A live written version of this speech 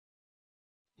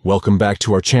Welcome back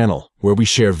to our channel, where we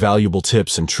share valuable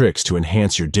tips and tricks to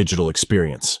enhance your digital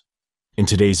experience. In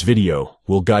today's video,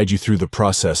 we'll guide you through the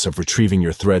process of retrieving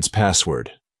your Threads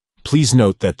password. Please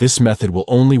note that this method will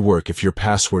only work if your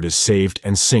password is saved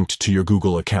and synced to your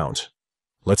Google account.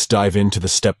 Let's dive into the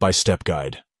step-by-step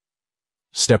guide.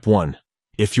 Step 1.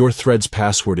 If your Threads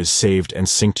password is saved and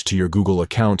synced to your Google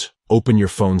account, open your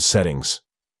phone's settings.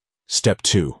 Step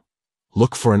 2.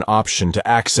 Look for an option to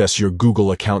access your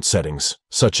Google account settings,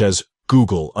 such as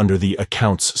Google under the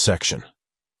Accounts section.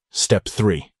 Step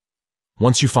 3.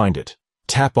 Once you find it,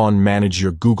 tap on Manage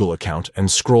your Google account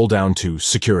and scroll down to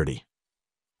Security.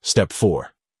 Step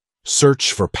 4.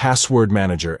 Search for Password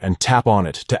Manager and tap on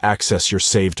it to access your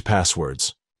saved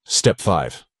passwords. Step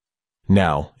 5.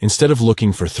 Now, instead of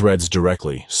looking for Threads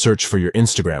directly, search for your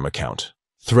Instagram account.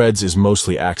 Threads is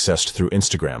mostly accessed through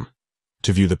Instagram.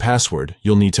 To view the password,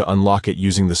 you'll need to unlock it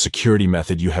using the security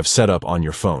method you have set up on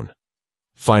your phone.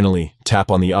 Finally, tap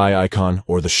on the eye icon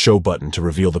or the show button to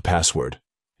reveal the password.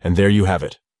 And there you have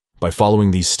it. By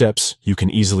following these steps, you can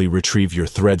easily retrieve your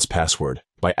Threads password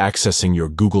by accessing your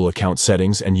Google account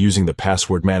settings and using the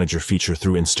Password Manager feature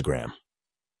through Instagram.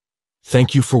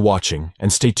 Thank you for watching,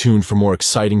 and stay tuned for more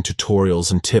exciting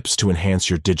tutorials and tips to enhance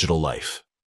your digital life.